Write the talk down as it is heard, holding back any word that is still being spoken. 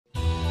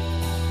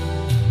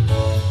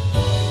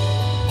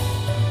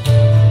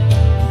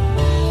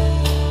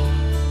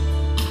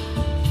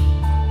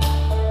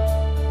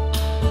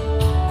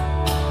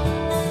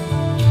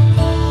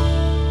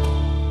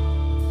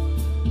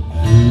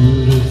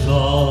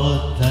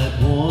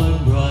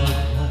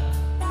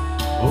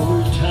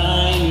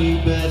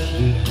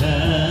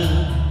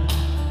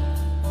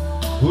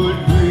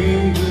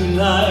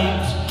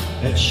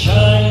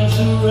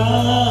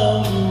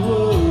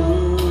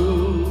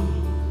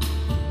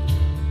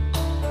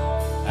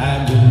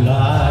And the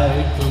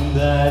light from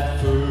that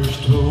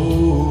first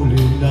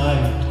holy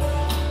night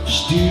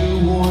still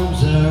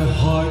warms our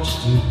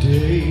hearts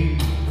today.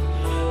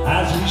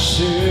 As we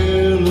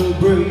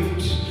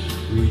celebrate,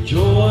 we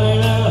join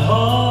our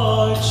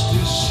hearts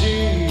to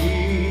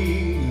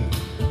sing.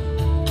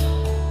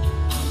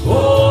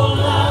 Oh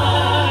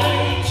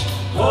light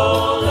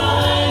of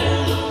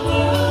the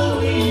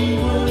world, we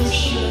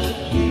worship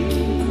you.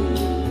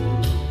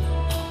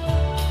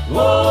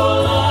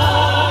 Oh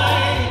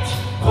light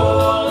of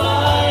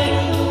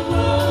the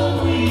world,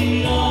 we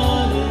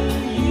honor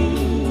you.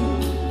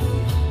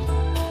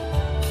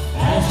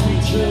 As we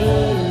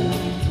turn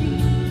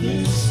through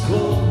this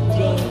cold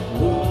dark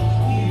world,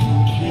 you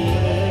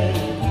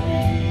carry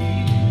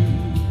you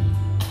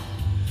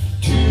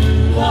to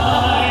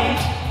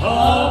light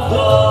of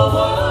the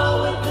world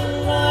with the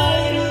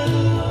light of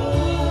the world.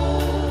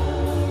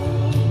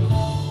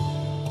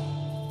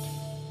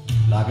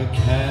 Like a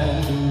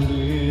candle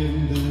in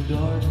the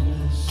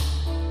darkness,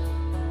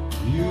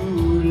 you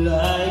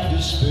light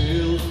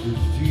dispels the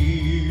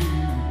fear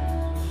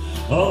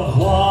of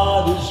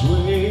what is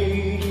waiting